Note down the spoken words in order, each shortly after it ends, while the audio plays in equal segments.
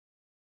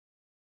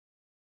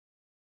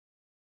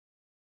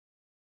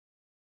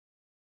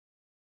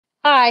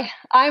Hi,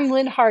 I'm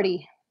Lynn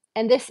Hardy,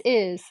 and this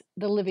is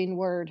the Living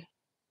Word.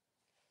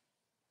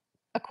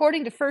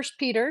 According to First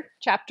Peter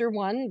chapter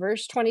 1,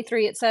 verse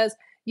 23, it says,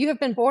 "You have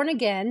been born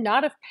again,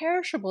 not of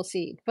perishable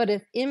seed, but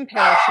of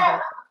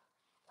imperishable,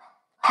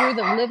 through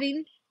the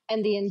living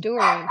and the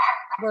enduring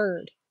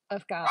Word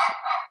of God."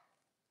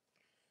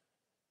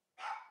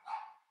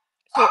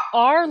 So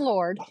our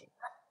Lord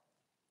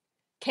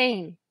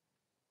came.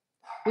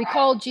 We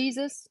call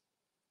Jesus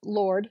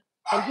Lord,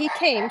 and he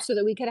came so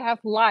that we could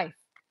have life,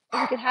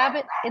 and we could have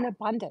it in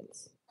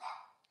abundance.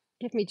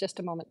 Give me just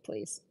a moment,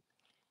 please.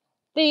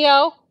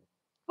 Theo,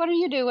 what are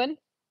you doing?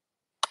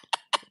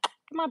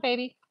 Come on,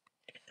 baby.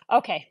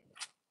 Okay,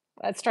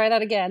 let's try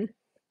that again.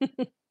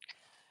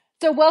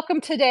 So,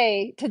 welcome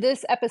today to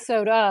this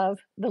episode of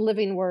The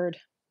Living Word.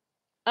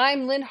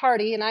 I'm Lynn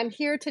Hardy, and I'm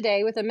here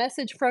today with a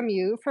message from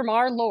you from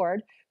our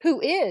Lord,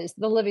 who is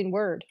the living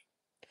Word.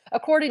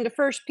 According to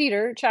First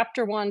Peter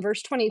chapter 1,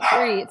 verse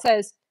 23, it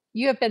says,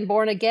 "You have been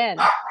born again,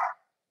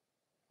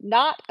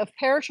 not of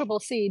perishable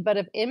seed, but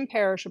of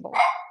imperishable,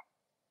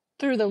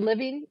 through the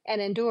living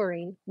and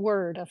enduring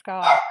Word of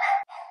God."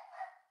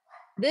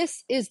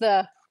 This is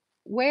the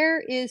Where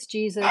is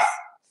Jesus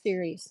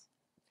series,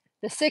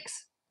 the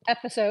sixth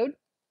episode.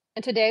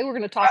 And today we're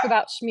going to talk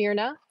about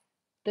Smyrna,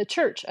 the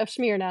church of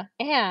Smyrna,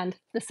 and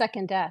the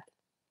second death.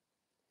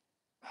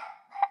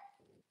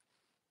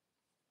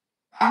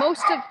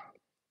 Most of,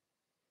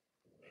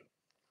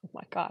 oh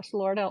my gosh,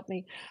 Lord help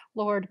me.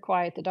 Lord,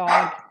 quiet the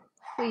dog,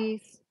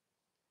 please.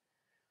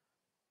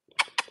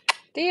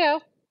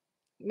 Theo,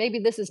 maybe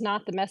this is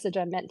not the message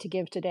I meant to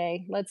give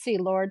today. Let's see,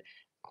 Lord,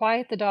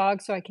 quiet the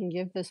dog so I can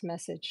give this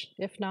message.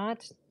 If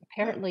not,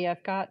 apparently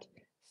I've got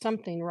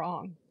something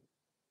wrong.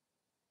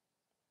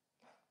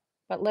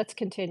 But let's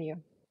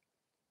continue.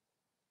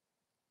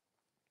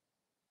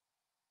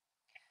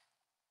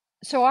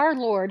 So our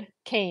Lord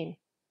came,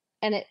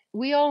 and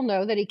we all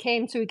know that he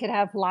came so we could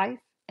have life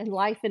and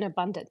life in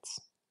abundance.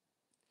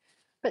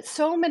 But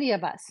so many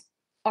of us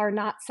are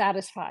not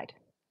satisfied.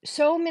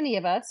 So many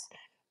of us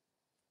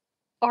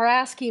are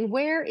asking,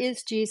 where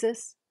is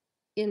Jesus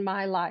in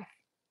my life?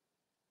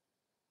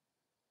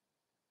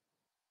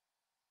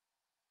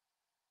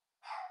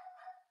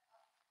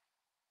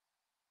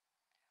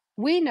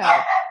 We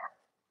know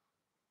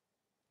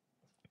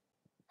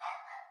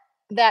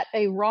that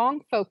a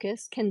wrong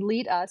focus can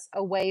lead us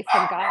away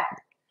from God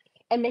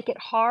and make it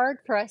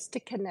hard for us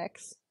to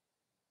connect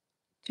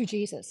to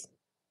Jesus.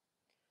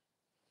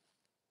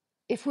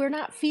 If we're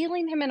not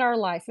feeling him in our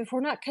life, if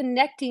we're not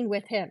connecting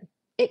with him,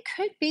 it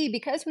could be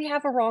because we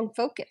have a wrong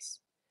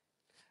focus.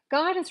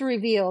 God has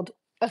revealed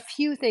a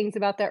few things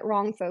about that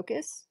wrong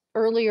focus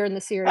earlier in the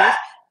series,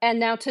 and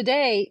now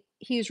today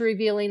he's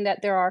revealing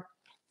that there are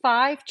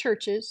 5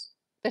 churches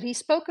that he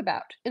spoke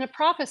about in a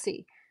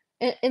prophecy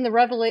in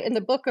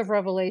the book of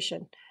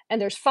Revelation. And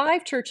there's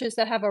 5 churches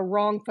that have a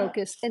wrong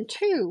focus and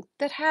 2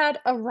 that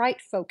had a right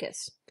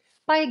focus.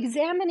 By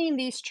examining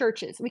these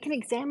churches, we can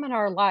examine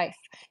our life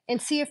and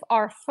see if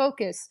our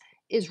focus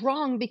is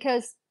wrong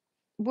because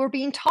we're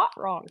being taught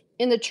wrong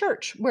in the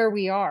church where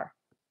we are.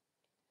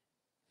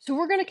 So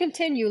we're going to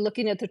continue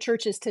looking at the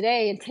churches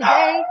today. And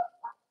today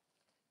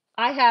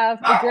I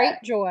have the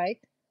great joy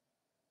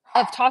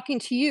of talking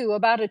to you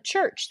about a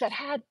church that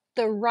had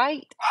the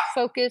right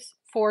focus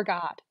for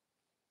God.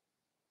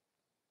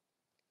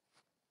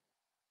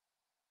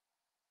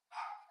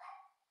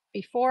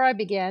 Before I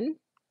begin,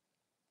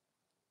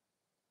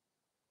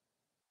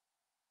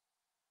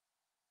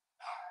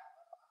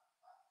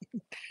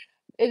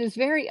 it is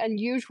very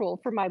unusual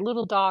for my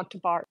little dog to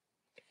bark.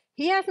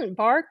 He hasn't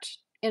barked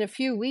in a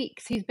few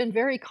weeks. He's been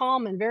very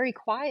calm and very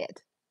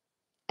quiet.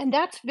 And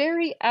that's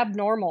very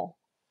abnormal.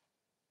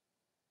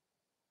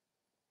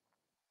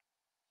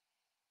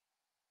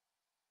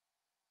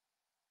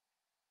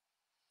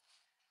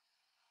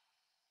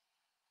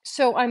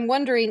 So I'm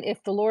wondering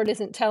if the Lord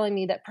isn't telling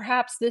me that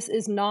perhaps this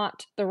is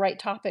not the right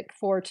topic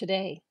for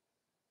today.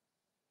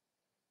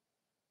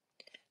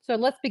 So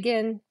let's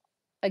begin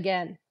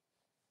again.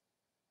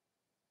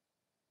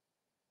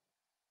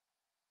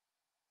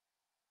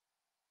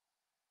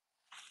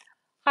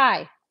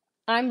 Hi,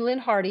 I'm Lynn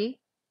Hardy,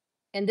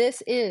 and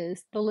this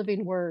is the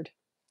Living Word.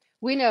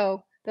 We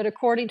know that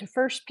according to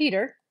First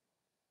Peter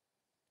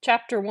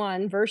chapter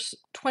 1, verse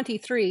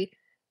 23,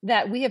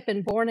 that we have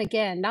been born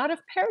again, not of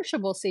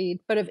perishable seed,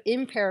 but of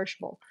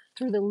imperishable,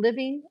 through the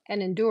living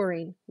and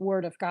enduring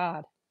Word of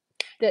God.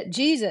 That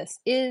Jesus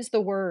is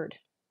the Word,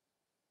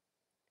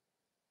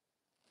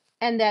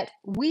 and that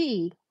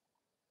we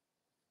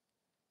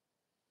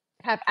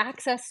have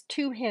access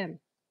to Him.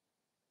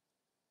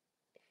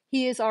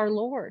 He is our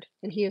Lord,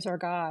 and He is our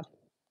God.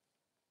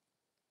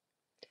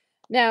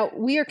 Now,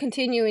 we are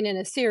continuing in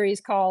a series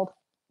called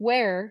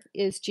Where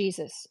is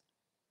Jesus?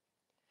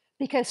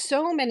 Because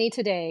so many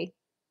today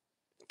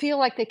feel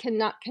like they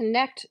cannot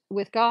connect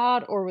with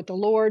God or with the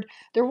Lord.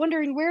 They're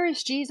wondering, where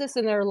is Jesus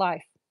in their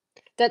life?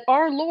 That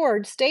our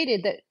Lord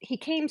stated that he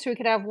came so we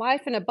could have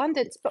life in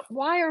abundance, but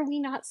why are we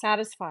not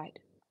satisfied?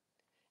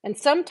 And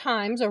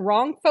sometimes a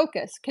wrong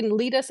focus can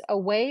lead us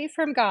away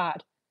from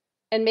God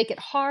and make it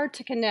hard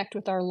to connect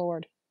with our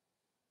Lord.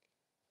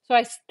 So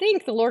I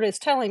think the Lord is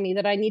telling me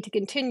that I need to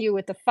continue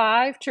with the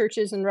 5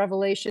 churches in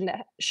Revelation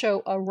that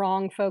show a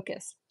wrong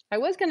focus. I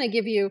was going to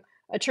give you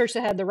a church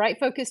that had the right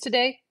focus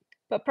today,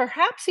 but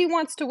perhaps he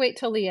wants to wait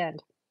till the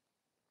end.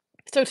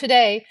 So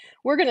today,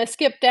 we're going to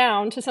skip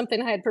down to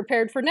something I had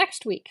prepared for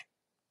next week.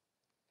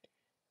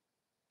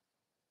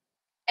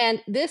 And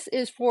this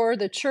is for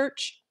the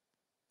church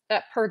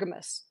at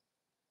Pergamus.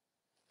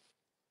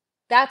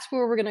 That's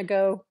where we're going to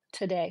go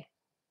today.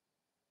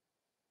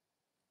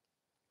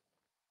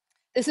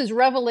 This is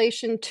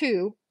Revelation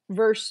 2,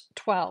 verse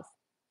 12.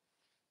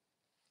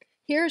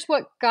 Here's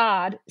what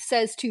God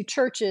says to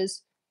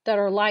churches that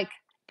are like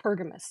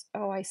Pergamus.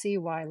 Oh, I see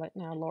why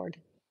now, Lord.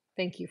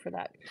 Thank you for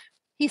that.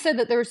 He said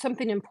that there was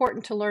something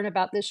important to learn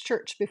about this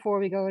church before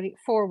we go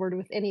forward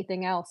with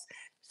anything else.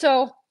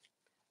 So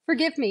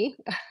forgive me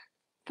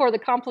for the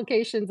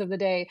complications of the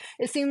day.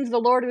 It seems the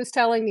Lord was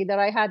telling me that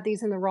I had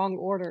these in the wrong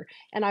order,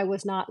 and I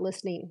was not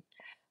listening.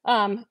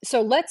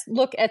 So let's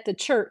look at the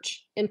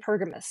church in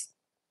Pergamus.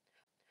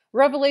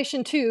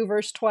 Revelation 2,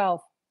 verse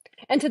 12.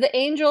 And to the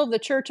angel of the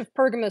church of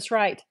Pergamus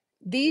write,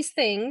 these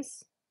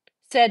things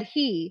said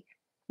he,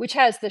 which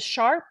has the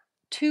sharp,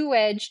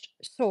 two-edged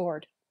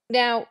sword.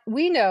 Now,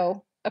 we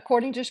know,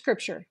 according to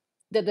Scripture,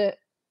 that the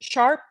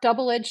sharp,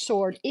 double-edged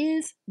sword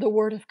is the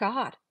Word of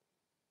God.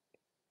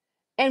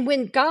 And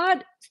when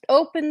God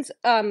opens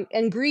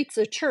and greets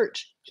a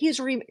church, he's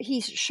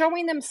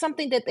showing them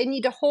something that they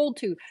need to hold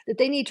to, that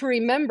they need to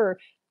remember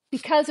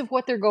because of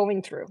what they're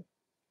going through.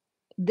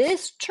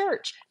 This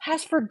church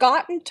has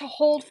forgotten to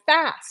hold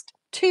fast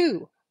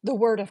to the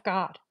Word of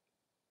God.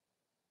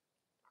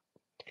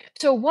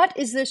 So what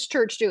is this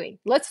church doing?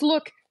 Let's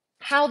look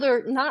how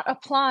they're not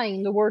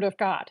applying the Word of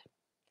God.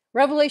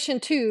 Revelation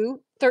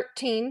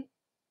 2:13,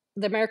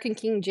 the American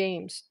King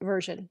James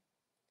Version.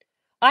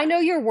 I know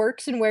your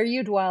works and where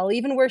you dwell,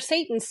 even where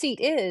Satan's seat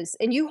is,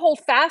 and you hold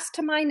fast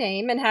to my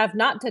name and have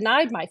not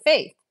denied my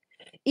faith,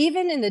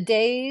 even in the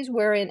days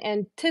wherein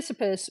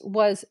Antipas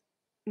was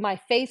my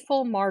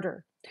faithful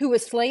martyr, who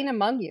was slain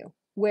among you,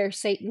 where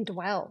Satan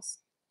dwells.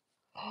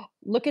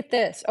 Look at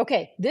this.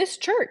 Okay, this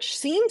church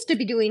seems to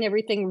be doing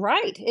everything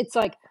right. It's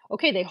like,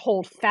 okay, they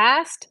hold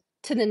fast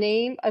to the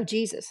name of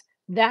Jesus.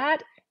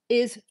 That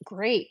is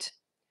great.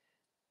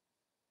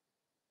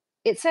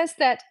 It says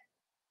that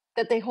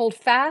they hold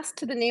fast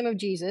to the name of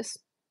Jesus.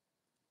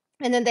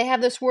 And then they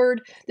have this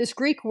word, this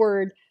Greek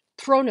word,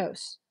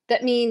 thronos,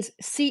 that means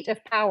seat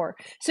of power.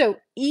 So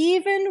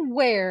even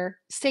where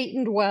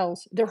Satan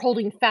dwells, they're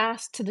holding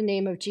fast to the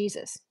name of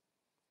Jesus.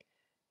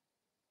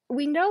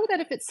 We know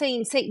that if it's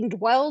saying Satan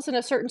dwells in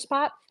a certain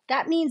spot,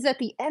 that means that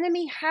the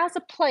enemy has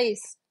a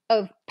place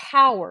of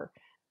power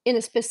in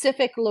a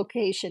specific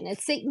location.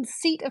 It's Satan's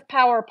seat of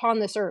power upon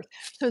this earth.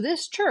 So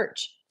this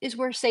church is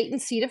where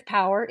Satan's seat of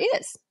power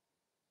is.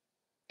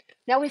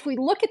 Now, if we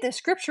look at this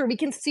scripture, we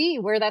can see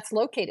where that's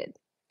located.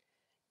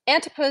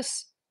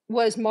 Antipas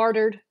was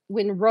martyred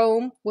when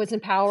Rome was in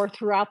power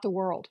throughout the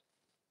world.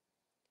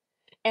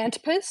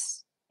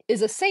 Antipas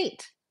is a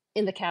saint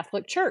in the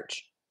Catholic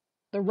Church,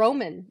 the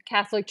Roman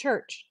Catholic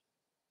Church.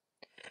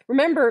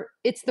 Remember,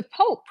 it's the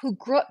Pope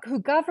who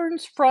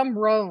governs from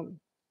Rome.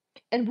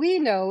 And we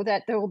know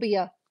that there will be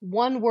a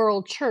one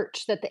world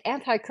church that the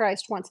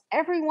Antichrist wants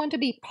everyone to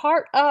be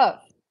part of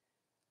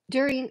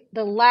during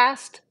the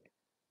last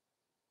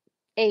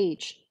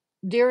age,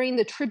 during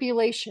the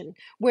tribulation,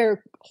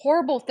 where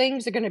horrible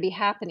things are going to be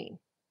happening.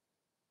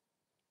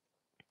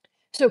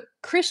 So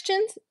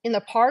Christians in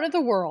the part of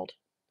the world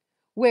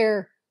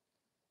where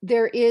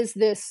there is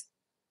this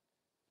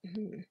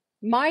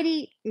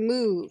mighty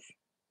move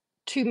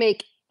to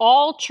make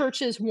all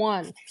churches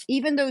one,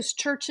 even those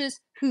churches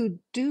who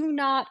do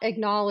not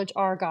acknowledge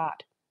our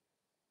God.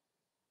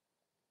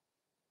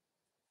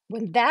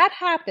 When that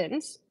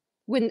happens,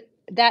 when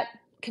that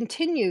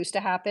continues to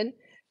happen,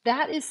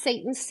 that is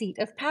Satan's seat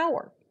of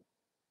power.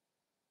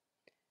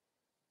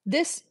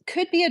 This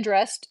could be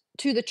addressed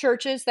to the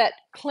churches that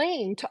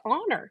claim to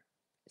honor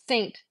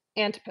Saint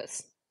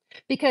Antipas,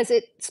 because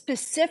it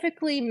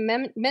specifically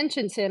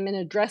mentions him in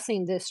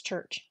addressing this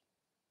church.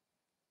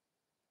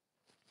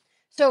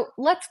 So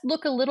let's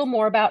look a little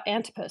more about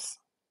Antipas.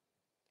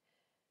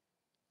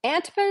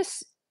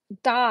 Antipas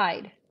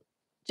died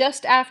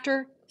just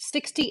after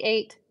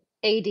 68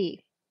 AD.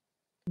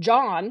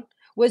 John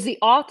was the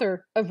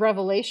author of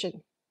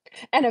Revelation,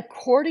 and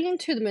according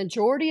to the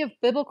majority of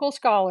biblical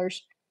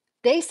scholars,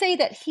 they say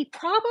that he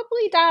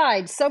probably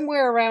died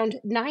somewhere around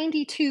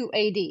 92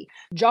 AD.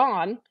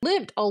 John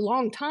lived a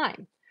long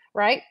time,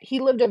 right?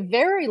 He lived a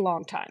very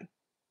long time.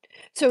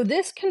 So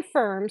this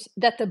confirms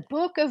that the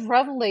book of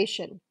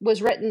Revelation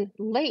was written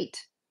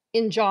late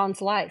in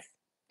John's life,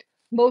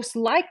 most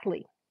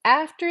likely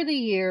after the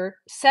year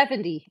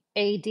 70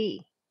 AD,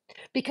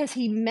 because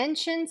he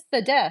mentions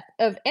the death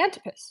of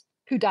Antipas,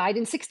 who died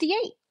in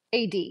 68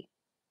 AD.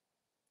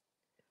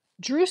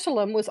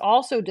 Jerusalem was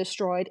also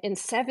destroyed in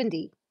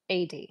 70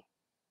 AD.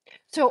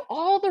 So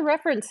all the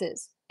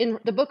references in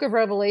the book of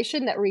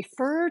Revelation that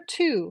refer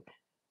to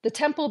the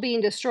temple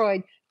being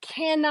destroyed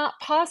cannot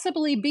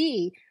possibly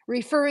be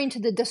referring to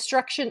the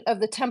destruction of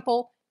the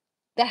temple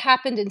that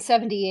happened in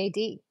 70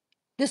 AD.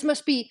 This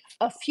must be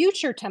a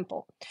future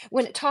temple.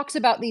 When it talks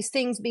about these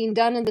things being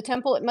done in the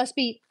temple, it must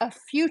be a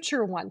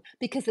future one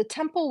because the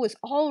temple was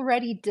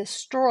already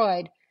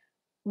destroyed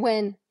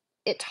when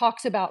it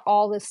talks about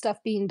all this stuff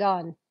being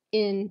done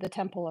in the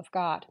temple of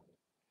God.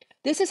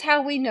 This is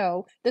how we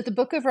know that the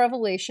book of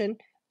Revelation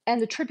and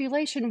the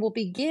tribulation will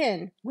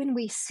begin when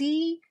we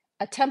see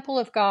a temple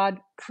of God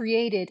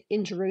created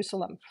in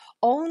Jerusalem.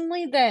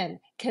 Only then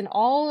can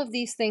all of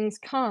these things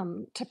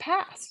come to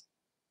pass.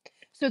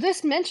 So,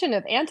 this mention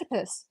of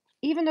Antipas,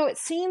 even though it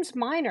seems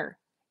minor,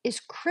 is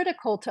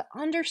critical to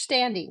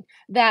understanding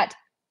that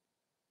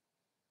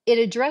it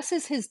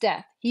addresses his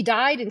death. He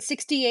died in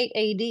 68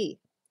 AD.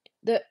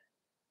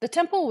 The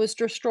temple was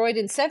destroyed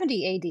in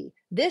 70 AD.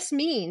 This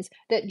means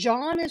that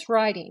John is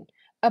writing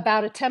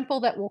about a temple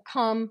that will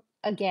come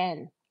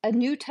again, a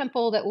new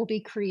temple that will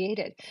be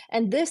created.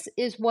 And this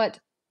is what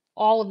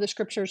all of the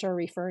scriptures are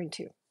referring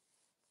to.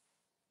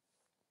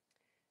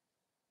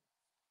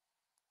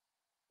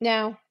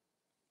 Now,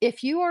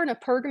 if you are in a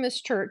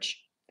Pergamus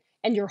church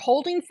and you're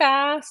holding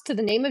fast to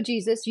the name of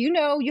Jesus, you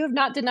know you have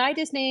not denied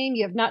his name,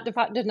 you have not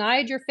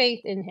denied your faith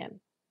in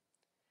him.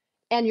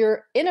 And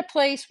you're in a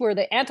place where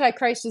the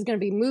Antichrist is going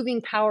to be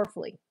moving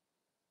powerfully.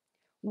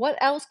 What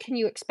else can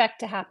you expect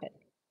to happen?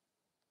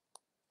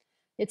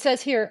 It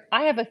says here,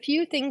 I have a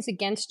few things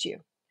against you,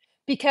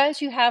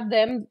 because you have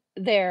them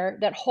there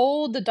that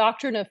hold the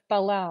doctrine of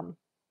Balaam,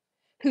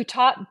 who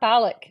taught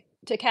Balak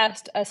to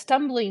cast a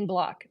stumbling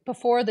block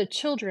before the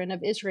children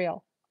of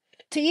Israel,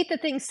 to eat the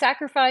things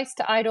sacrificed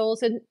to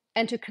idols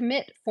and to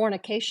commit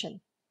fornication.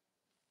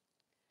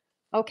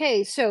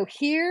 Okay, so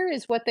here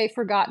is what they've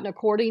forgotten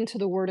according to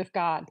the word of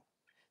God.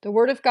 The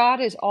word of God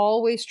is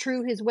always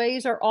true. His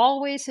ways are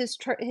always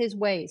his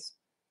ways.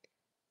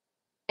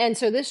 And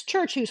so this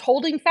church who's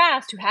holding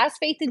fast, who has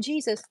faith in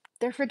Jesus,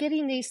 they're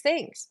forgetting these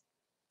things.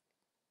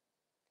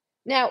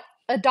 Now,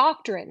 a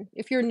doctrine,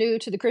 if you're new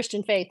to the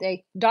Christian faith,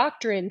 a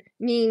doctrine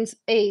means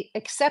a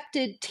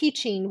accepted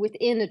teaching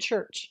within a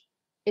church.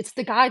 It's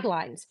the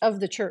guidelines of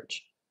the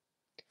church.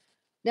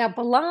 Now,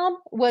 Balaam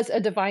was a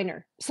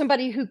diviner,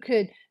 somebody who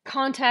could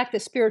contact the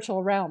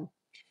spiritual realm.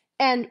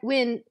 And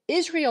when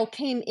Israel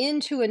came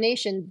into a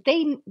nation,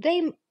 they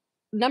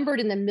numbered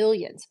in the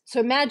millions. So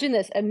imagine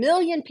this, 1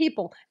 million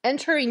people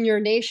entering your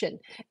nation,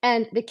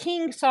 and the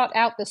king sought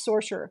out the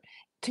sorcerer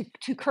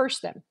to curse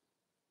them.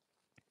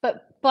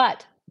 But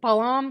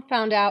Balaam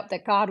found out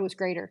that God was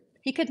greater.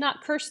 He could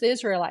not curse the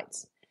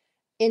Israelites.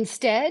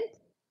 Instead,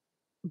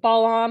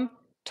 Balaam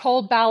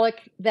told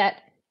Balak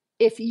that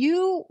if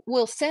you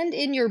will send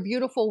in your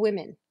beautiful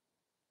women,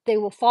 they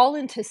will fall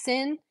into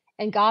sin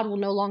and God will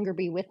no longer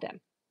be with them.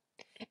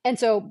 And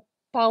so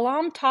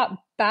Balaam taught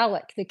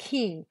Balak, the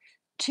king,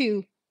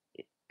 to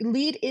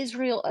lead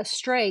Israel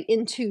astray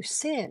into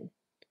sin.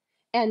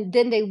 And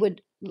then they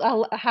would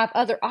have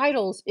other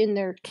idols in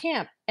their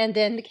camp, and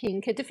then the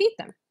king could defeat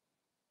them.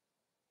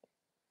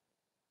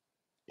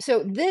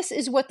 So this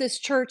is what this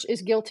church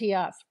is guilty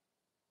of.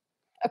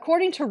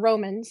 According to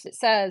Romans, it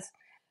says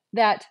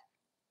that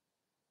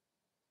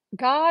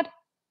God,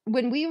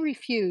 when we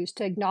refuse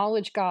to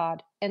acknowledge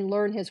God and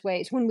learn his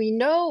ways, when we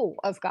know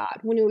of God,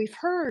 when we've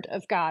heard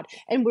of God,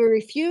 and we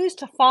refuse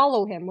to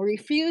follow him, we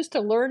refuse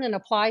to learn and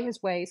apply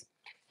his ways,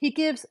 he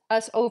gives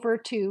us over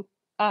to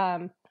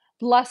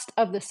lust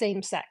of the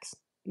same sex,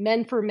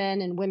 men for men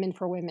and women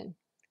for women.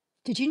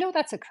 Did you know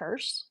that's a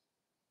curse?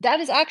 That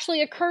is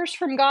actually a curse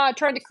from God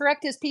trying to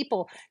correct his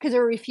people because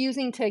they're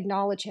refusing to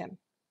acknowledge him.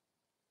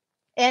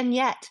 And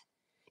yet,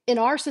 in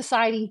our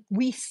society,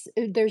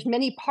 there's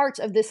many parts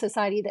of this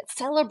society that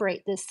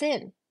celebrate this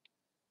sin.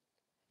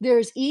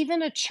 There's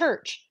even a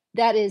church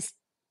that is,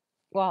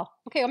 well,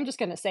 okay, I'm just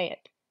going to say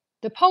it.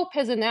 The Pope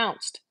has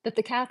announced that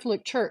the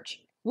Catholic Church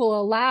will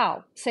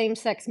allow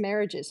same-sex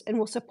marriages and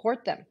will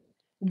support them.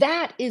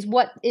 That is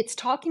what it's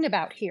talking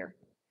about here,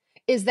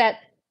 is that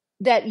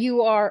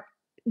you are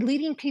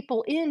leading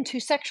people into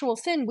sexual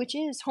sin, which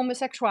is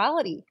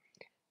homosexuality.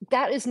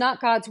 That is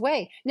not God's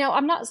way. Now,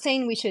 I'm not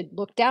saying we should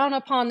look down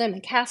upon them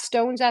and cast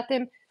stones at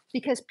them,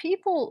 because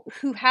people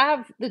who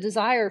have the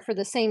desire for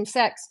the same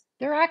sex,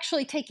 they're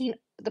actually taking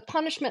the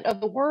punishment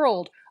of the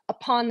world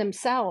upon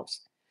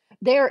themselves.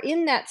 They're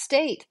in that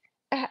state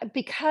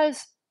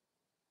because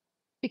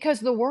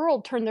the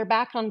world turned their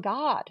back on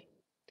God.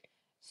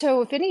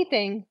 So if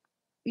anything,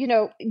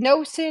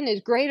 no sin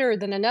is greater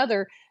than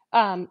another.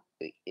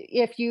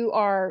 If you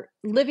are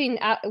living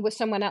with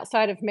someone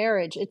outside of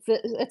marriage, it's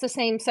the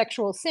same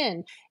sexual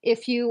sin.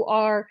 If you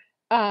are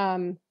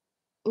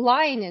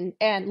lying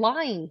and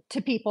lying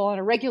to people on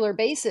a regular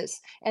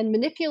basis and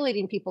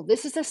manipulating people,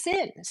 this is a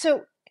sin.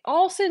 So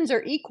all sins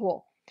are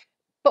equal,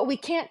 but we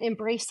can't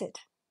embrace it.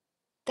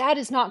 That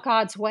is not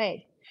God's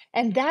way.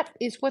 And that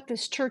is what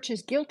this church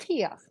is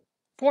guilty of: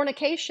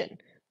 fornication,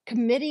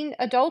 committing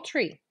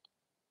adultery,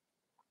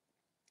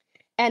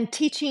 and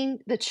teaching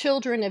the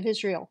children of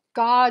Israel,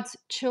 God's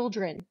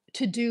children,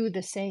 to do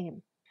the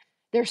same.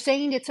 They're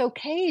saying it's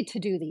okay to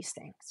do these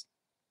things.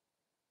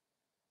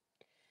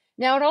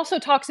 Now, it also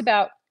talks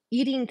about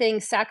eating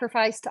things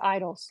sacrificed to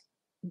idols.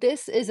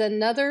 This is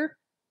another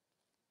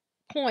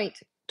pointing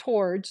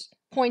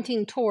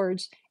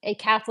towards a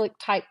Catholic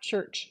type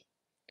church.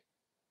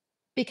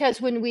 Because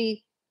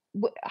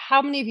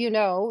how many of you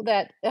know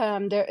that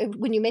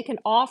when you make an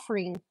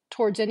offering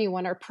towards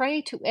anyone or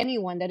pray to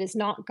anyone that is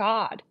not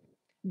God,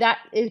 that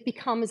it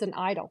becomes an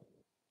idol.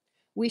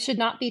 We should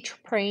not be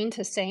praying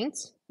to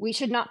saints. We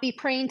should not be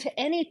praying to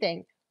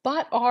anything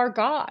but our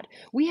God.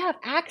 We have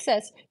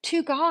access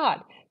to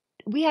God.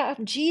 We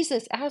have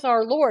Jesus as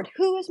our Lord.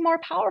 Who is more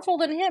powerful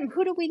than him?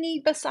 Who do we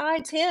need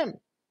besides him?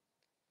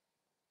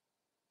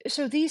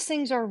 So these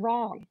things are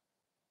wrong.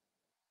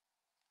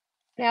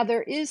 Now,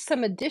 there is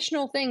some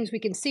additional things we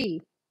can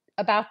see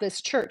about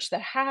this church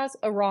that has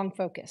a wrong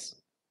focus.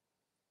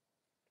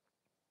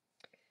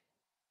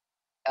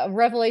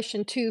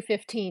 Revelation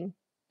 2:15.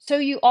 So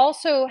you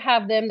also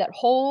have them that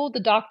hold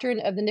the doctrine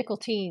of the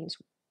Nicolaitans,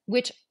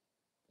 which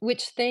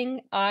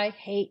thing I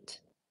hate.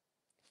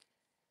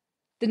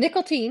 The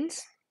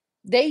Nicolaitans,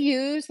 they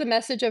use the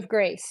message of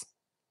grace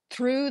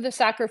through the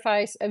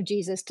sacrifice of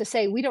Jesus to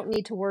say we don't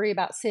need to worry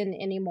about sin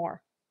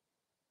anymore.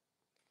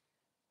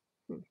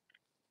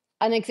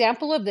 An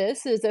example of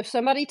this is if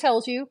somebody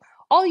tells you,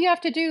 all you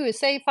have to do is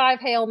say 5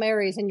 Hail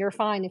Marys and you're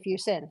fine if you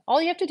sin.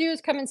 All you have to do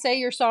is come and say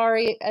you're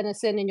sorry and a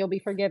sin and you'll be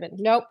forgiven.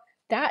 Nope,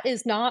 that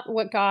is not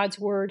what God's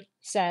word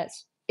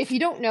says. If you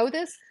don't know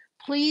this,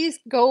 please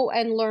go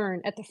and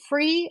learn at the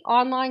free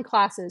online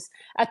classes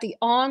at the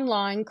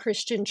online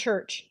Christian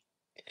church.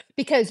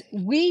 Because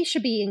we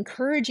should be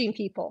encouraging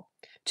people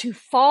to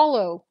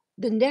follow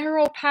the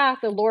narrow path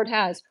the Lord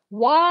has.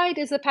 Wide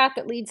is the path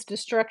that leads to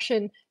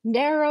destruction.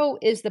 Narrow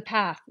is the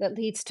path that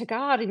leads to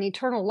God and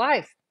eternal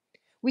life.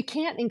 We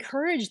can't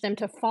encourage them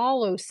to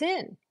follow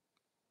sin.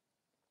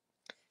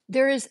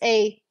 There is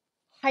a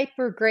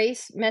hyper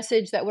grace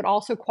message that would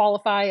also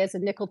qualify as a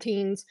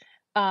Nicolaitans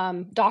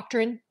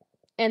doctrine.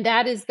 And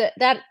that is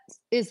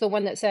the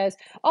one that says,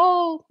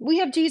 oh, we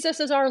have Jesus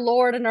as our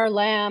Lord and our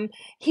Lamb.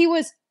 He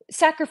was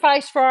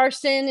sacrificed for our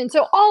sin, and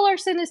so all our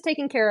sin is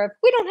taken care of.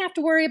 We don't have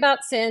to worry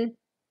about sin.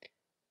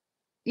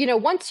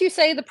 Once you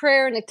say the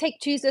prayer and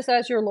take Jesus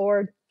as your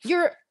Lord,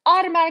 you're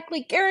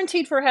automatically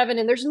guaranteed for heaven,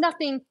 and there's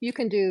nothing you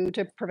can do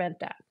to prevent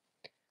that.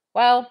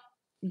 Well,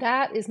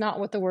 that is not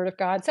what the Word of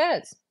God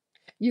says.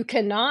 You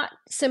cannot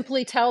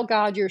simply tell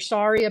God you're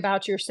sorry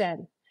about your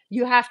sin.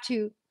 You have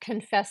to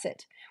confess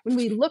it. When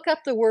we look up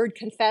the word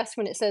confess,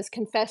 when it says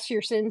confess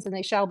your sins and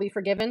they shall be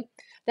forgiven,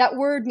 that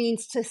word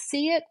means to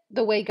see it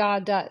the way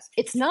God does.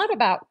 It's not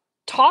about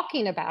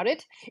talking about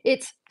it.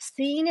 It's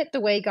seeing it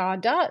the way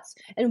God does.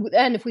 And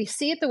if we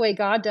see it the way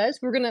God does,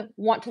 we're going to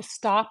want to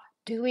stop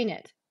doing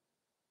it.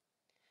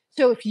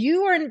 So if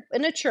you are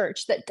in a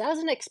church that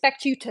doesn't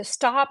expect you to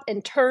stop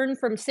and turn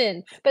from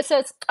sin, but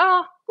says,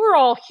 we're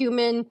all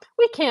human.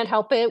 We can't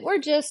help it. We're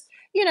just,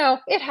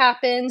 it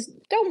happens.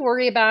 Don't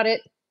worry about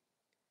it.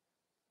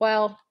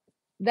 Well,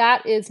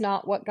 that is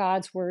not what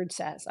God's word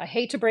says. I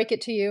hate to break it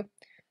to you.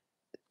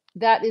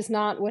 That is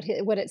not what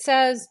it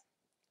says.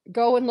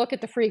 Go and look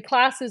at the free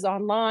classes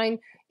online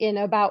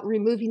about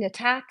removing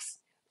attacks.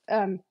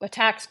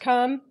 Attacks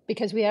come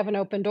because we have an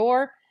open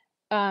door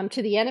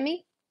to the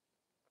enemy.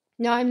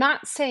 Now, I'm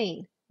not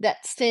saying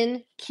that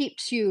sin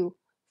keeps you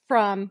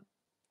from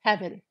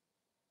heaven,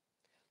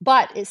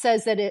 but it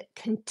says that it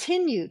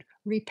continued,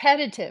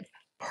 repetitive,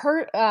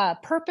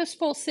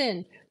 purposeful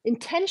sin,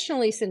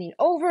 intentionally sinning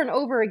over and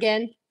over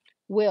again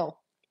will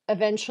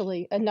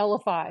eventually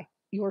nullify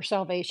your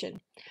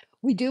salvation.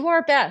 We do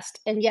our best,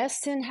 and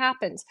yes, sin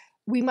happens.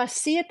 We must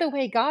see it the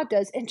way God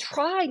does and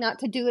try not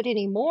to do it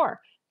anymore.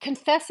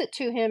 Confess it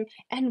to him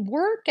and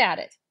work at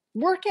it.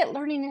 Work at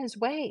learning his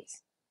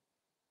ways.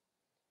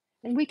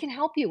 And we can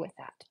help you with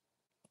that.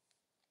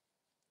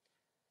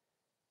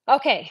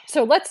 Okay,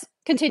 so let's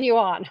continue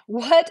on.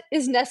 What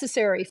is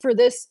necessary for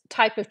this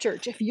type of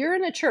church? If you're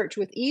in a church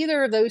with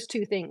either of those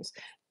two things,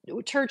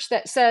 a church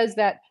that says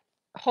that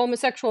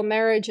homosexual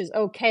marriage is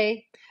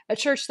okay, a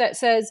church that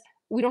says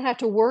we don't have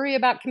to worry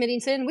about committing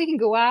sin, we can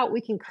go out,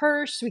 we can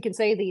curse, we can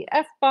say the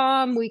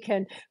F-bomb, we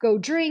can go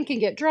drink and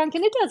get drunk,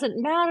 and it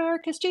doesn't matter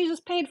because Jesus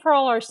paid for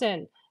all our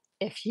sin.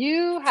 If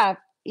you're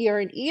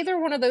in either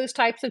one of those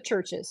types of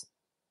churches,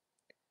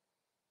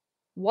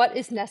 what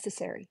is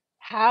necessary?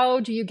 How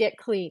do you get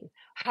clean?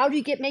 How do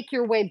you make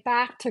your way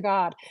back to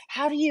God?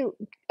 How do you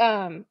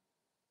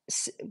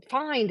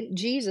find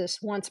Jesus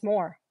once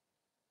more?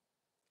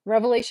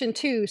 Revelation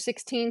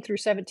 2:16 through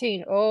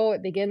 17. Oh,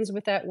 it begins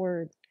with that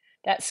word.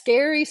 That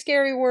scary,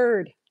 scary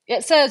word.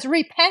 It says,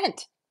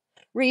 repent.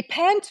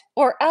 Repent,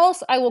 or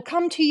else I will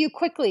come to you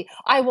quickly.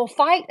 I will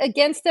fight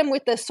against them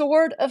with the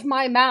sword of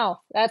my mouth.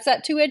 That's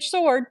that two-edged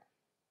sword.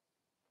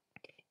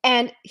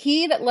 And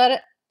he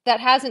that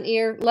has an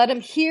ear, let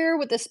him hear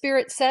what the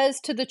Spirit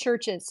says to the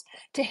churches.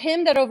 To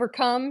him that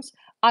overcomes,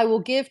 I will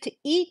give to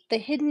eat the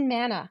hidden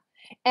manna,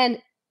 and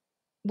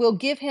will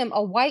give him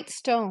a white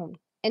stone.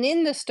 And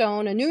in the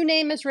stone a new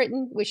name is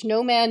written, which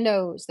no man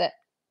knows, that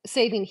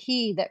saving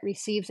he that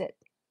receives it.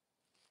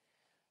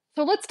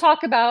 So let's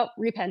talk about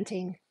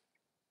repenting.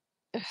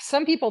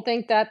 Some people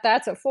think that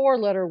that's a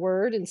four-letter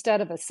word instead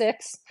of a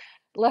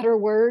six-letter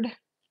word.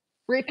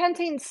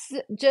 Repenting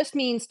just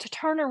means to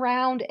turn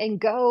around and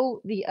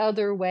go the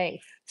other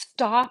way.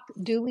 Stop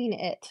doing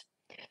it.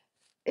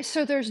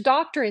 So there's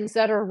doctrines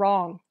that are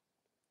wrong,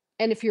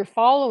 and if you're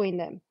following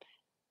them,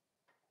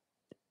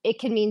 it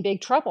can mean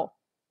big trouble.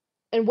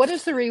 And what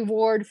is the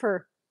reward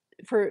for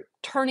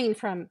turning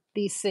from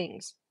these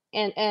things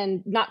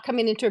and not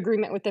coming into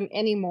agreement with them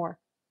anymore?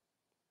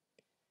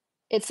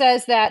 It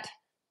says that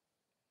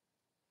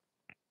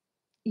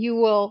you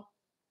will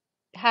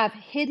have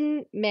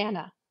hidden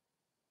manna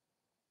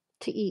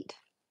to eat.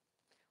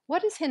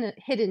 What is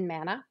hidden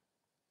manna?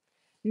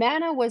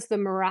 Manna was the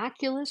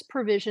miraculous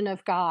provision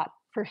of God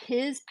for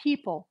his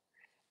people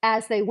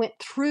as they went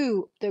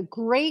through the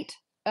great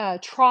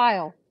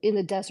trial in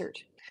the desert.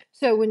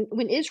 So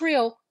when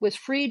Israel was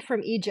freed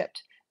from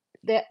Egypt,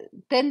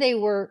 then they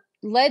were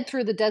led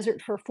through the desert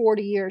for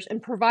 40 years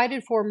and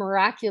provided for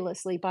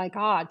miraculously by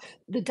God.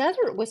 The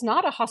desert was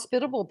not a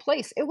hospitable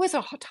place. It was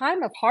a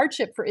time of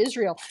hardship for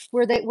Israel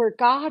where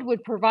God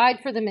would provide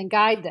for them and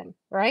guide them,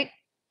 right?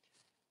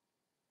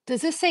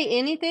 Does this say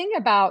anything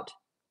about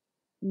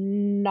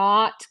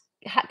not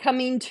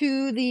coming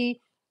to the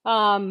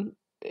um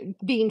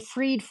being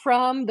freed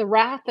from the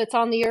wrath that's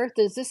on the earth?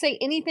 Does this say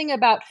anything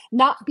about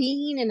not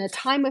being in a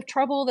time of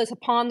trouble that's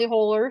upon the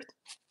whole earth?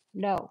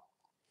 No.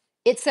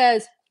 It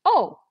says,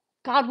 oh,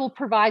 God will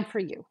provide for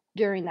you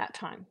during that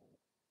time.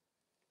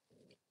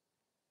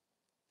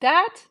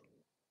 That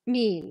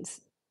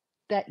means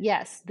that,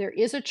 yes, there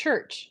is a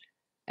church,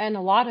 and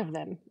a lot of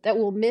them, that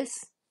will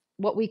miss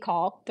what we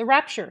call the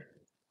rapture,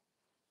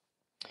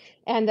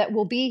 and that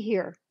will be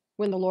here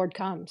when the Lord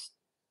comes,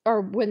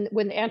 or when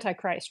the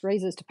Antichrist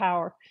raises to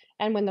power,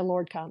 and when the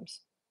Lord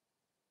comes.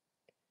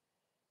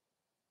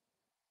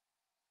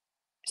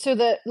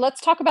 So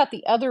let's talk about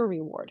the other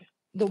reward,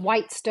 the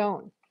white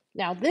stone.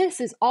 Now, this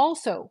is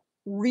also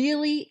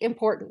really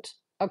important,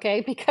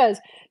 okay? Because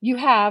you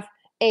have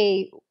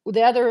the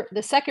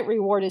second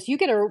reward is you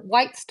get a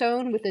white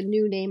stone with a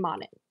new name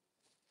on it.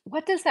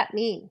 What does that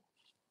mean?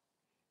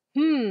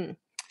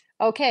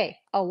 Okay,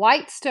 a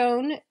white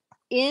stone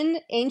in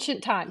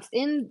ancient times,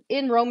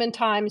 in Roman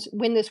times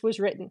when this was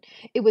written,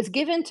 it was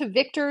given to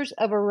victors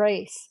of a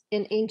race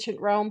in ancient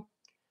Rome.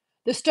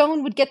 The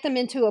stone would get them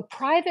into a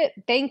private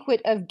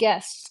banquet of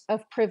guests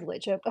of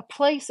privilege, a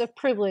place of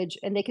privilege,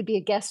 and they could be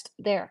a guest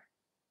there.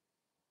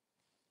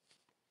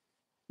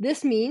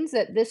 This means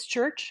that this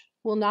church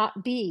will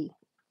not be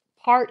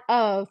part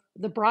of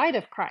the bride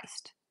of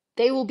Christ.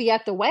 They will be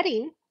at the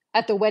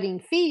wedding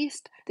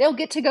feast. They'll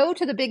get to go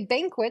to the big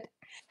banquet.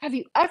 Have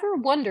you ever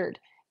wondered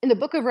in the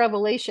book of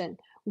Revelation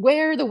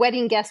where the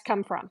wedding guests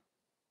come from?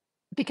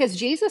 Because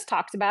Jesus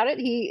talks about it.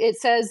 It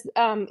says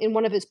in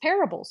one of his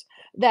parables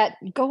that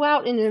go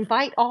out and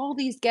invite all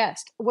these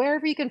guests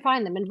wherever you can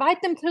find them.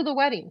 Invite them to the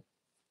wedding.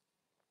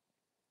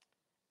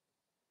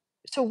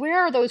 So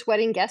where are those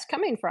wedding guests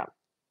coming from?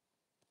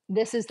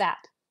 This is that.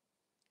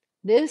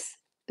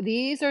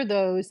 These are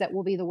those that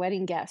will be the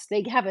wedding guests.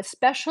 They have a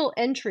special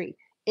entry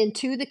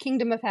into the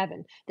kingdom of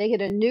heaven. They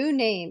get a new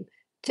name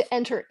to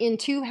enter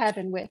into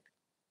heaven with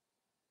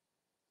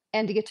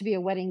and to get to be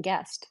a wedding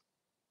guest.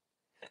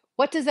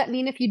 What does that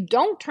mean if you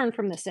don't turn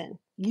from the sin?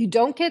 You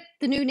don't get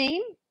the new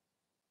name?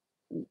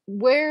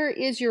 Where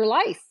is your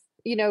life?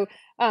 Your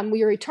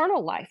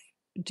eternal life.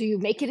 Do you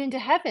make it into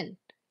heaven?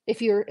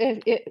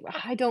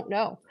 I don't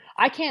know.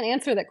 I can't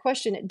answer that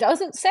question. It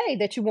doesn't say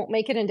that you won't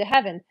make it into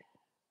heaven,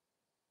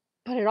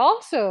 but it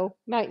also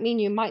might mean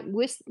you might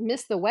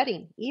miss the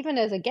wedding, even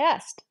as a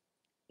guest.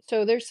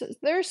 So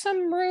there's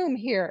some room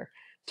here,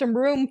 some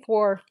room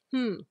for,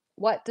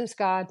 what does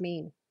God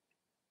mean?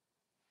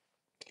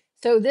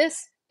 So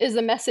this is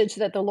the message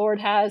that the Lord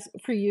has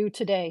for you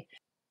today.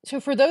 So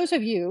for those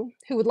of you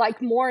who would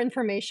like more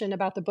information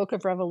about the book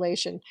of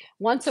Revelation,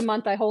 once a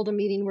month I hold a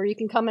meeting where you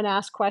can come and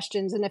ask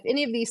questions. And if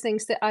any of these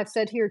things that I've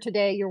said here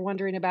today, you're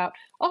wondering about,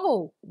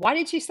 oh, why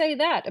did she say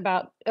that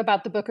about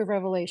the book of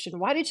Revelation?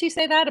 Why did she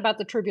say that about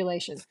the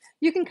tribulation?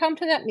 You can come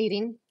to that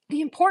meeting.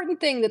 The important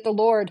thing that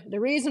the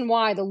reason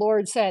why the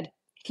Lord said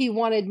he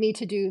wanted me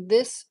to do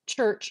this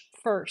church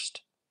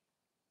first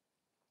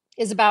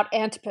is about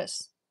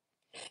Antipas.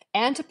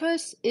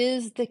 Antipas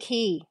is the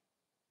key.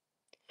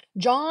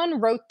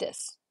 John wrote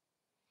this,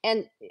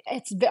 and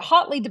it's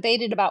hotly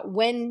debated about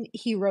when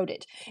he wrote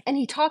it. And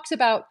he talks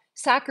about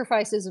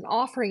sacrifices and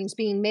offerings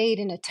being made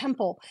in a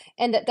temple,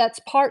 and that's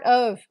part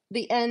of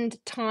the end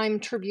time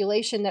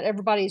tribulation that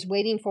everybody's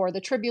waiting for, the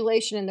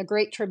tribulation and the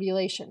great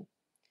tribulation.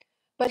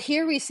 But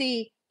here we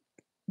see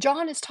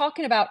John is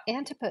talking about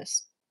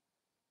Antipas,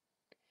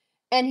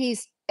 and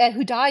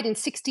who died in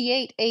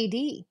 68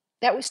 AD.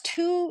 That was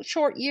 2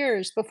 short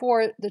years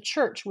before the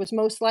church was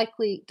most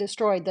likely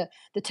destroyed,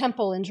 the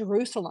temple in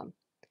Jerusalem.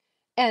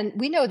 And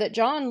we know that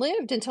John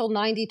lived until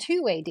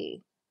 92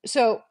 AD.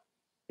 So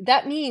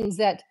that means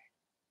that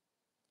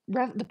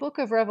the book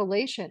of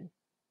Revelation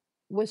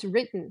was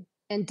written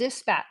and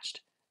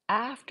dispatched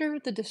after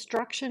the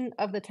destruction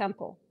of the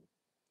temple,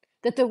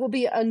 that there will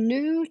be a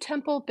new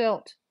temple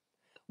built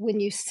when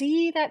you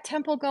see that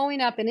temple going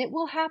up, and it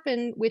will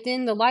happen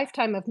within the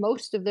lifetime of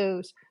most of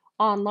those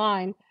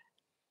online,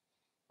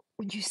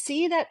 when you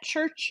see that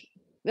church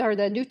or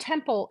the new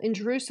temple in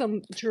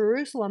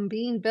Jerusalem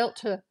being built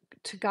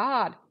to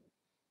God,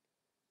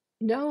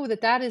 know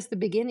that that is the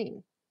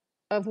beginning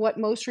of what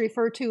most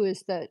refer to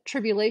as the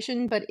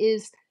tribulation, but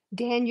is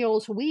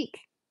Daniel's week,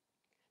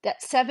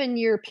 that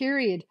 7-year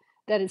period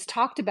that is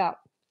talked about.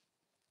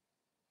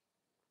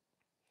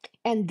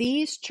 And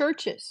these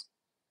churches,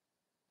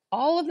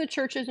 all of the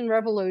churches in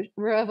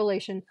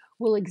Revelation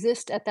will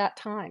exist at that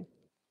time.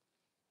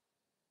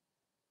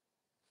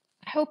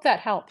 I hope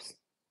that helps.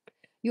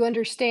 You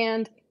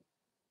understand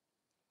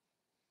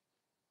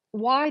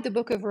why the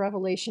book of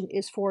Revelation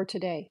is for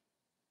today,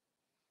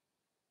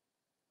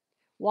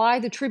 why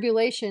the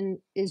tribulation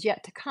is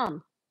yet to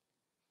come,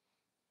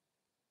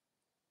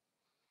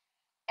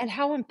 and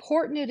how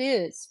important it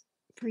is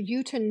for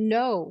you to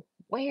know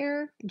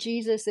where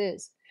Jesus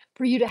is,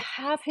 for you to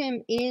have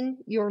him in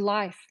your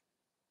life.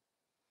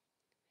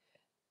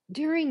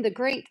 During the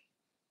great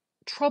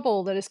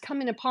trouble that is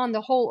coming upon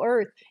the whole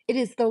earth, it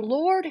is the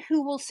Lord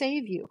who will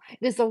save you.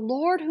 It is the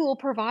Lord who will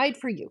provide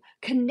for you.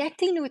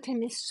 Connecting with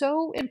him is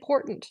so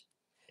important.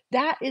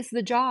 That is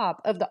the job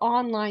of the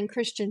online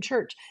Christian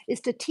church, is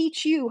to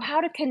teach you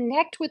how to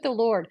connect with the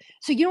Lord.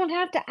 So you don't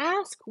have to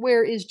ask,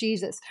 where is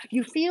Jesus?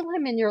 You feel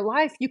him in your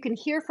life. You can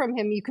hear from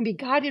him. You can be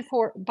guided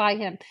by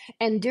him.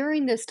 And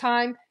during this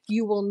time,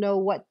 you will know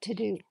what to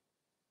do.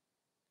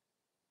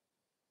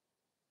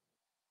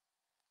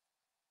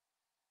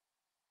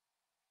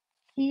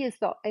 He is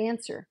the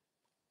answer,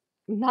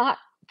 not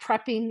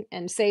prepping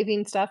and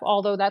saving stuff,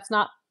 although that's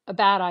not a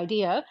bad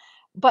idea.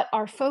 But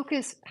our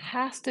focus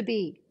has to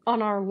be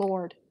on our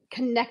Lord,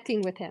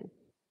 connecting with him.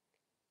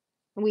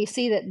 And we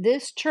see that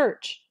this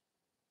church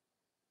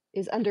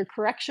is under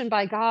correction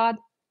by God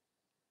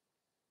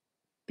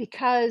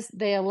because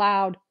they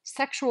allowed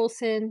sexual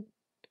sin,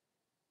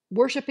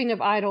 worshiping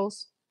of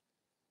idols,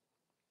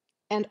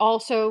 and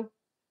also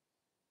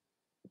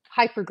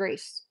hyper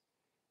grace.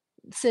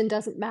 Sin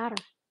doesn't matter.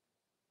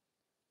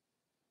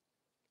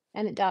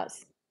 And it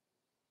does.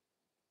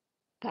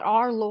 But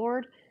our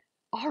Lord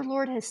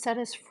has set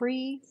us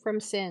free from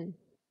sin.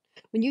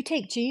 When you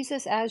take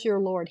Jesus as your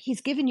Lord,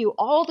 he's given you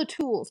all the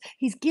tools.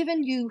 He's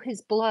given you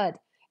his blood.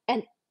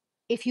 And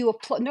if you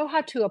know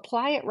how to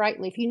apply it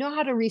rightly, if you know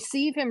how to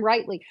receive him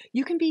rightly,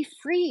 you can be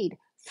freed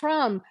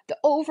from the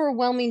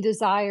overwhelming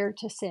desire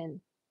to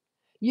sin.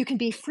 You can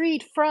be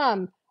freed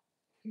from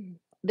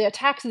the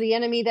attacks of the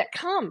enemy that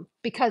come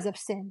because of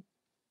sin.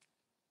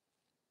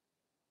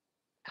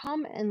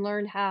 Come and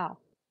learn how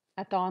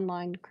at the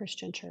online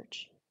Christian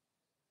church.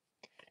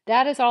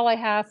 That is all I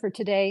have for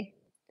today.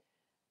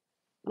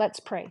 Let's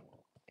pray.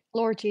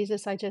 Lord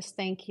Jesus, I just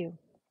thank you.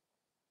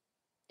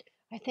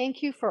 I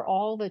thank you for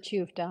all that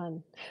you've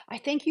done. I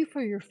thank you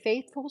for your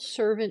faithful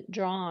servant,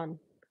 John,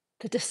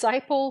 the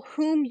disciple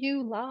whom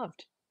you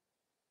loved,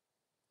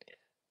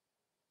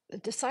 the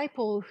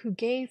disciple who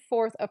gave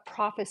forth a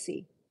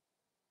prophecy.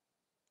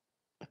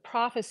 The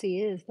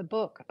prophecy is the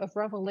book of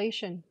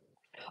Revelation.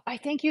 I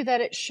thank you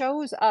that it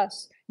shows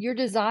us your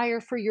desire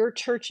for your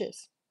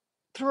churches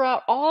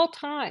throughout all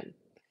time.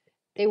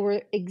 They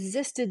were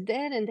existed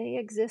then and they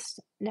exist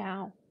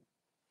now.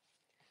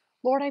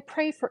 Lord, I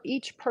pray for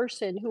each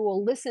person who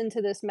will listen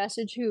to this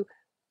message, who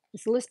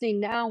is listening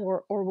now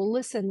or will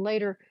listen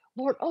later.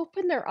 Lord,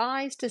 open their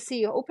eyes to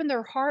see, open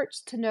their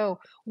hearts to know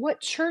what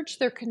church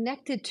they're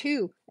connected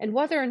to and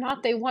whether or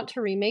not they want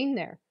to remain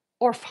there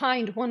or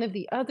find one of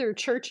the other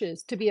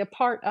churches to be a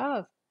part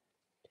of.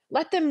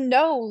 Let them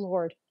know,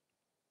 Lord.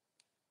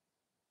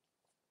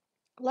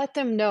 Let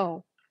them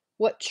know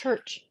what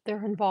church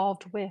they're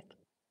involved with.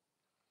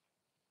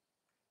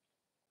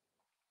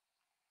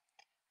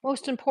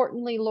 Most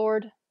importantly,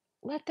 Lord,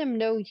 let them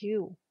know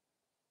you.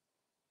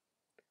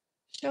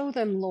 Show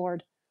them,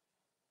 Lord,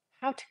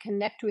 how to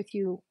connect with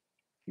you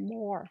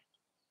more.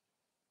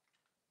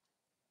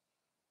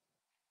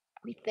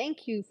 We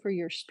thank you for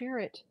your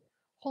Spirit.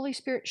 Holy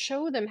Spirit,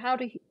 show them how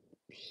to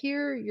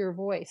hear your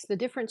voice, the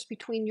difference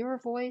between your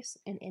voice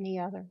and any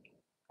other.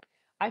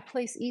 I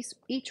place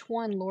each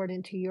one, Lord,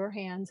 into your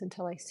hands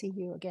until I see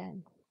you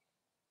again.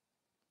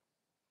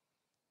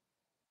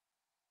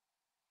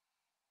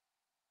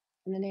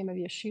 In the name of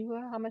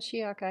Yeshua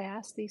HaMashiach, I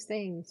ask these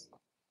things.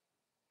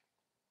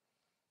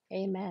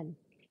 Amen.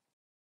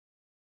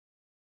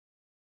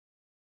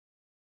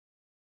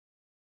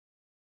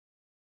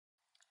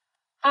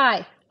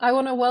 Hi, I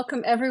want to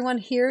welcome everyone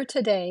here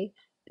today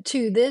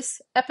to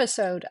this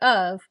episode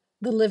of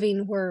The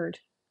Living Word.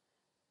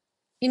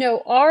 You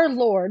know, our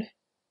Lord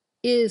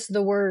is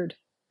the Word,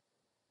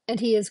 and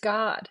he is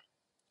God,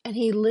 and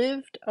he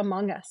lived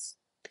among us.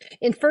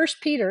 In 1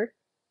 Peter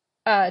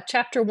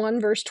chapter 1,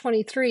 verse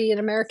 23, in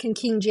American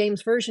King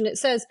James Version, it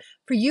says,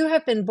 "For you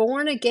have been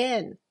born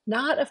again,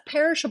 not of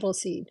perishable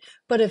seed,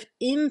 but of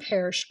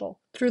imperishable,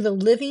 through the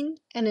living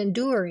and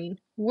enduring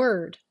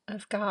Word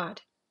of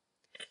God."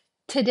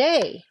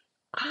 Today,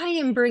 I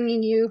am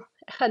bringing you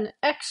an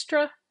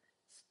extra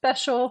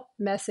special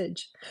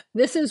message.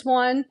 This is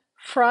one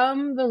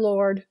from the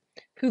Lord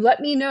who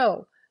let me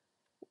know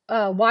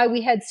why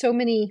we had so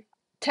many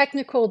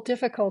technical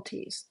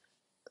difficulties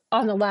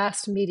on the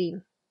last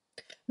meeting.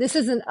 This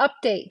is an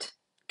update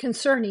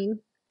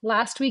concerning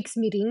last week's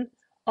meeting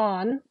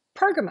on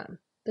Pergamum,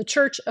 the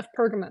church of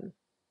Pergamum.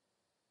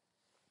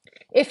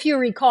 If you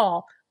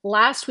recall,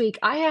 last week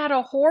I had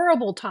a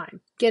horrible time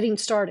getting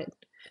started.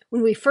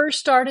 When we first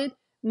started,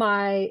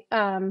 my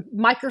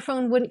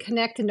microphone wouldn't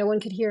connect and no one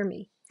could hear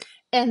me.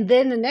 And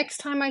then the next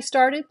time I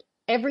started,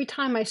 every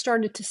time I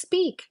started to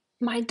speak,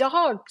 my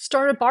dog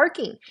started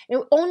barking.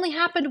 It only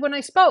happened when I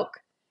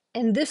spoke.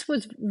 And this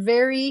was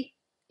very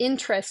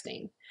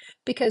interesting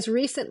because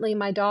recently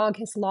my dog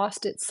has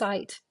lost its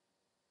sight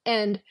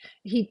and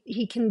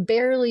he can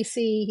barely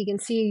see. He can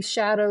see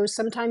shadows.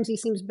 Sometimes he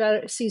sees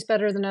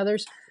better than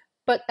others.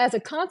 But as a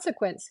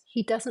consequence,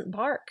 he doesn't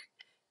bark.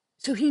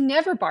 So he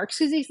never barks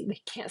because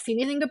he can't see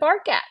anything to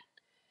bark at.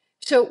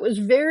 So it was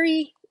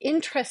very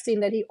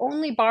interesting that he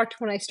only barked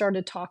when I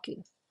started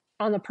talking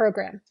on the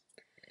program.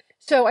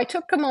 So I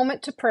took a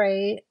moment to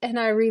pray and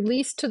I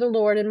released to the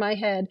Lord in my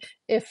head,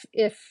 if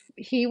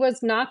he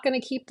was not going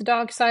to keep the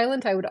dog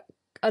silent, I would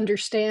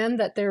understand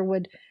that there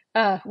was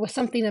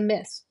something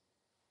amiss.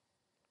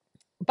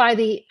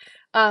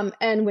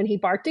 And when he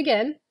barked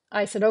again,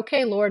 I said,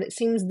 okay, Lord, it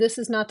seems this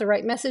is not the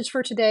right message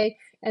for today.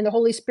 And the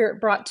Holy Spirit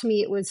brought to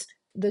me, it was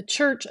the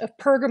church of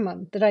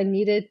Pergamum that I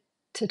needed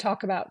to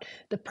talk about,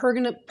 the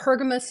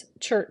Pergamus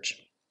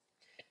church.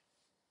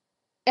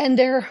 And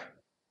there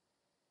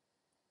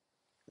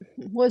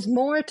was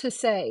more to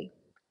say,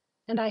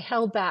 and I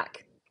held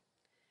back.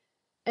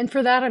 And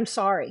for that, I'm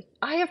sorry.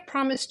 I have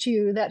promised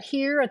you that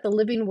here at the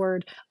Living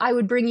Word, I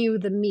would bring you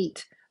the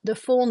meat, the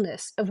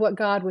fullness of what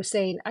God was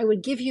saying. I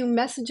would give you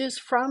messages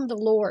from the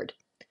Lord,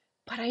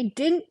 but I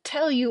didn't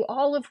tell you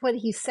all of what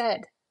he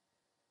said.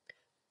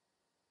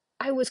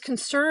 I was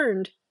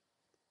concerned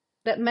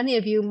that many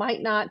of you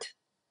might not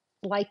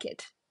like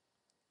it.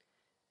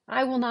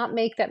 I will not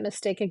make that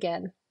mistake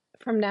again.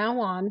 From now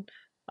on,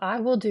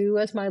 I will do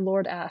as my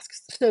Lord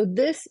asks. So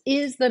this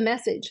is the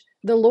message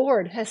the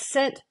Lord has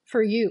sent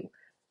for you.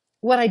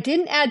 What I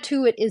didn't add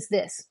to it is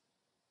this.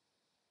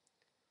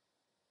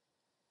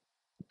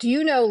 Do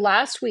you know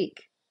last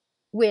week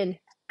when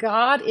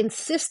God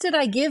insisted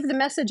I give the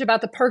message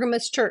about the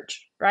Pergamus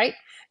church, right?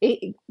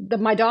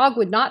 My dog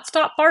would not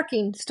stop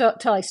barking till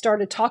I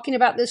started talking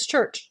about this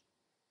church.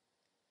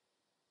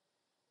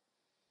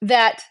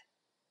 That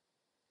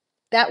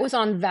was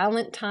on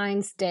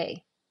Valentine's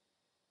Day.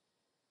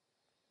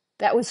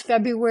 That was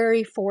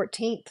February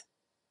 14th.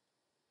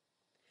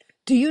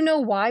 Do you know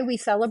why we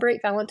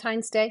celebrate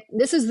Valentine's Day?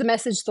 This is the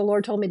message the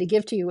Lord told me to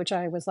give to you, which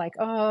I was like,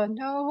 oh,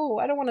 no,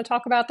 I don't want to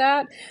talk about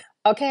that.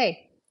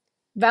 Okay,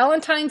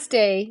 Valentine's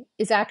Day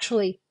is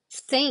actually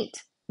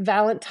Saint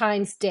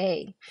Valentine's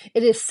Day.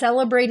 It is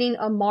celebrating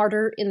a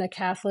martyr in the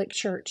Catholic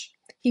Church.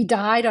 He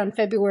died on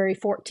February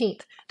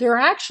 14th. There are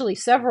actually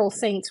several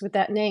saints with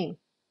that name.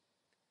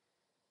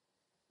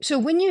 So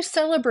when you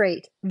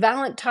celebrate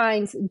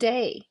Valentine's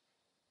Day,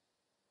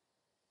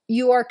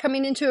 you are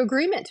coming into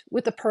agreement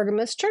with the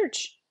Pergamus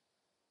church.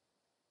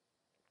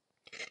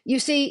 You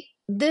see,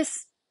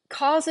 this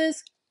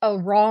causes a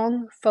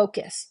wrong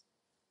focus.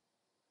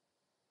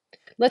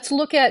 Let's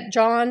look at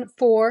John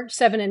 4,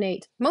 7, and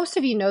 8. Most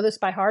of you know this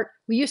by heart.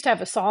 We used to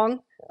have a song,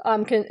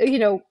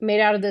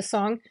 made out of this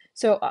song.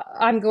 So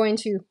I'm going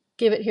to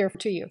give it here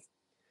to you.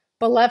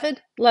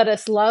 Beloved, let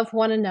us love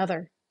one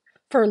another.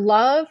 For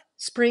love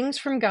springs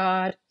from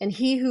God, and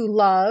he who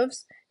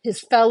loves his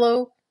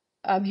fellow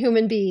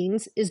human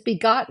beings is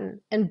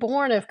begotten and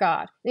born of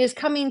God. He is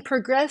coming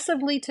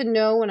progressively to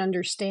know and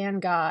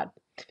understand God,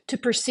 to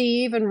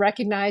perceive and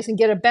recognize and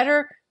get a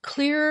better,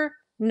 clearer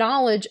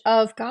knowledge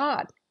of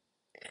God.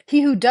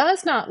 He who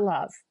does not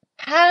love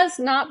has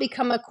not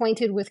become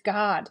acquainted with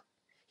God.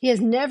 He has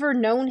never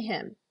known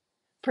him,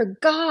 for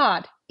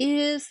God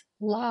is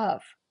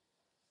love.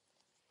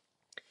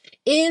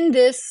 In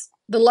this,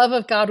 the love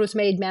of God was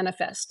made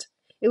manifest.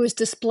 It was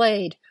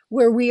displayed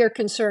where we are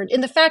concerned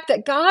in the fact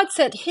that God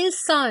sent his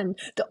Son,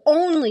 the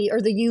only or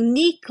the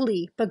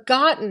uniquely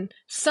begotten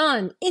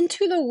Son,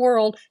 into the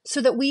world so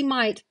that we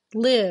might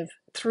live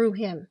through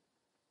him.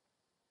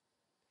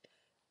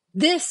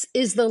 This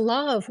is the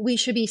love we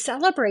should be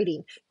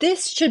celebrating.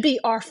 This should be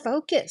our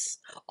focus.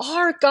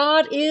 Our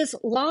God is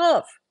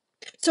love.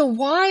 So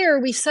why are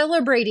we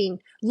celebrating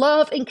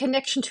love in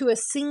connection to a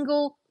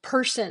single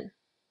person?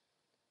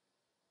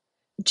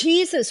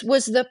 Jesus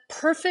was the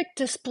perfect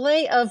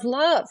display of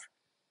love.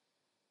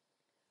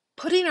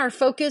 Putting our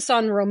focus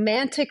on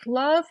romantic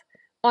love,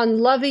 on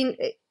loving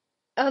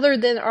other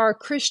than our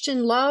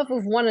Christian love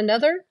of one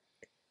another,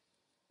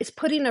 is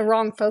putting a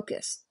wrong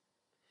focus.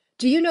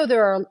 Do you know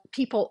there are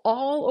people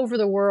all over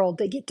the world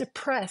that get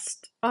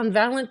depressed on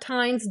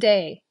Valentine's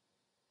Day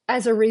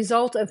as a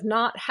result of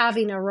not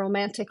having a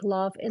romantic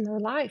love in their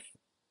life?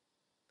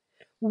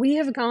 We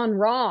have gone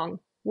wrong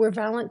where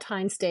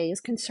Valentine's Day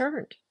is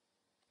concerned.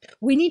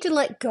 We need to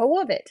let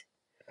go of it.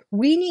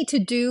 We need to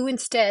do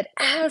instead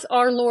as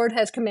our Lord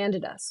has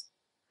commanded us.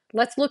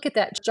 Let's look at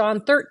that.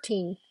 John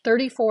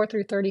 13:34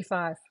 through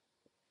 35.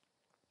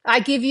 I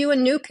give you a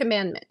new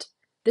commandment.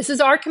 This is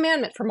our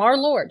commandment from our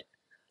Lord,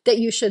 that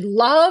you should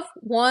love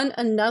one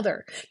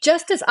another,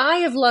 just as I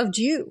have loved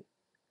you.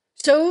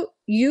 So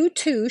you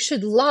too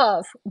should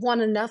love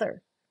one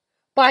another.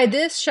 By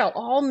this shall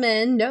all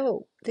men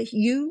know that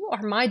you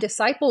are my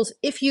disciples,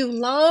 if you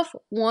love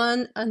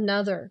one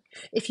another,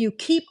 if you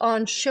keep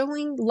on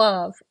showing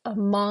love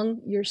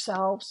among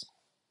yourselves.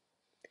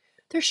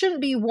 There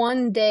shouldn't be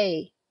one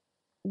day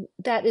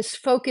that is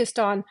focused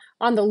on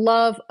the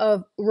love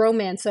of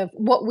romance, of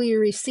what we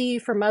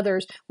receive from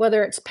others,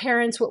 whether it's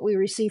parents, what we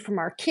receive from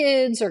our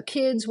kids, or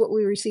kids, what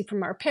we receive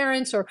from our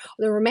parents, or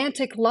the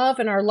romantic love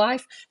in our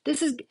life.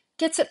 This is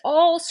gets it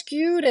all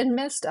skewed and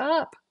messed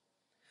up.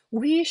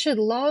 We should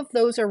love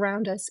those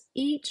around us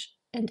each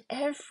and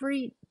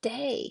every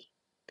day.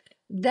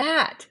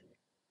 That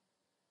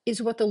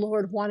is what the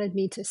Lord wanted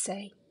me to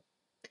say.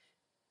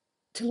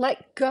 To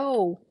let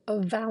go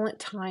of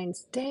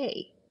Valentine's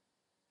Day.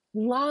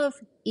 Love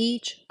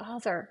each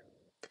other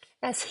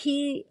as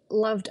He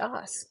loved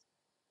us.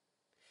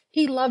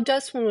 He loved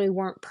us when we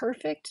weren't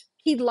perfect.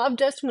 He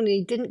loved us when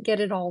we didn't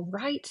get it all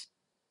right.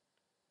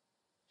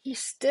 He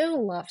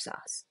still loves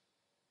us.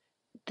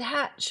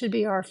 That should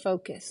be our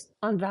focus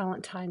on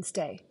Valentine's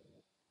Day.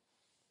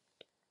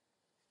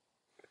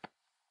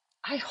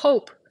 I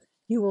hope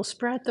you will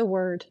spread the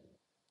word.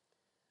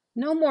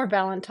 No more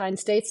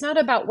Valentine's Day. It's not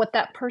about what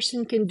that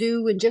person can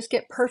do and just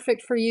get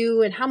perfect for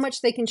you and how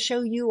much they can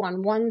show you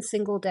on one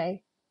single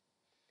day.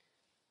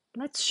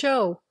 Let's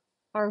show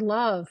our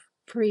love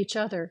for each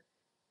other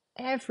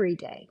every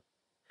day.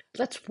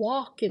 Let's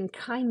walk in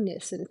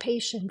kindness and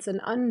patience and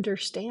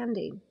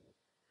understanding.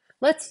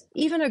 Let's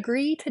even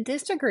agree to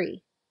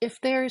disagree if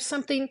there's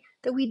something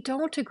that we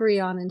don't agree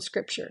on in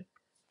Scripture.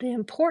 The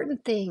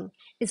important thing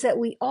is that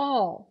we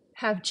all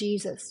have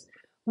Jesus.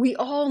 We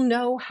all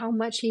know how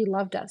much He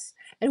loved us,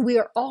 and we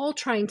are all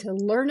trying to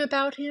learn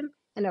about Him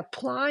and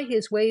apply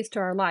His ways to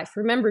our life.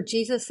 Remember,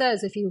 Jesus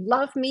says, if you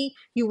love me,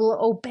 you will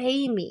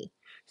obey me.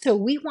 So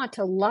we want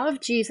to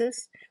love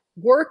Jesus,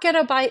 work at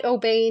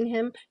obeying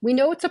Him. We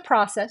know it's a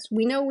process.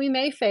 We know we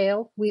may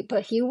fail,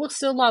 but He will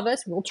still love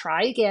us. We'll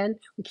try again.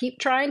 We keep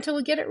trying until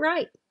we get it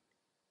right.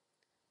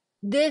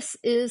 This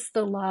is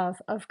the love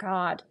of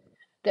God,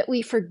 that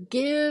we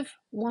forgive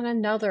one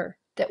another,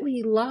 that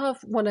we love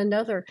one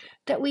another,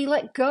 that we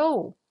let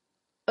go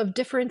of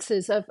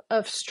differences,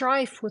 of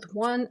strife with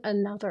one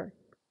another.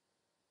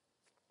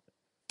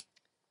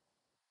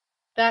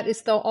 That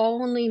is the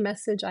only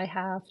message I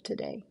have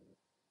today.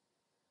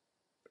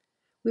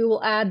 We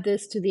will add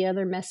this to the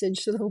other message,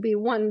 so there'll be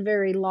one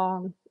very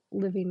long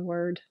living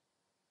word.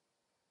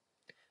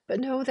 But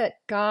know that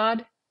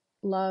God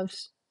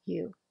loves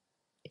you.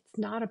 It's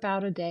not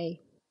about a day.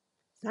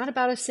 It's not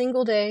about a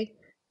single day.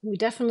 We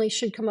definitely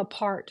should come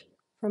apart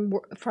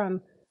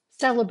from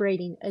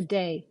celebrating a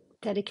day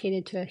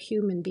dedicated to a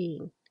human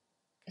being,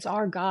 because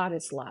our God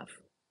is love.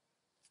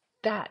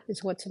 That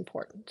is what's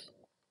important.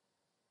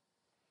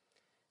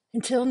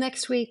 Until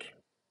next week,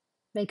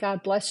 may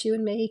God bless you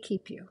and may He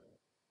keep you.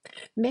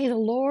 May the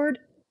Lord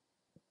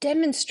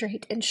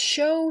demonstrate and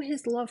show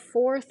His love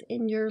forth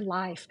in your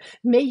life.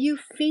 May you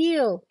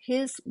feel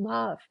His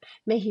love.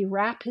 May He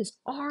wrap His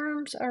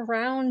arms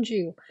around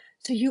you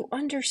so you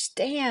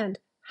understand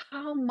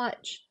how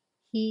much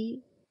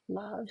He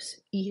loves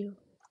you.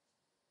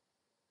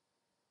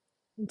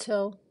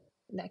 Until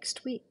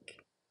next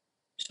week,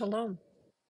 shalom.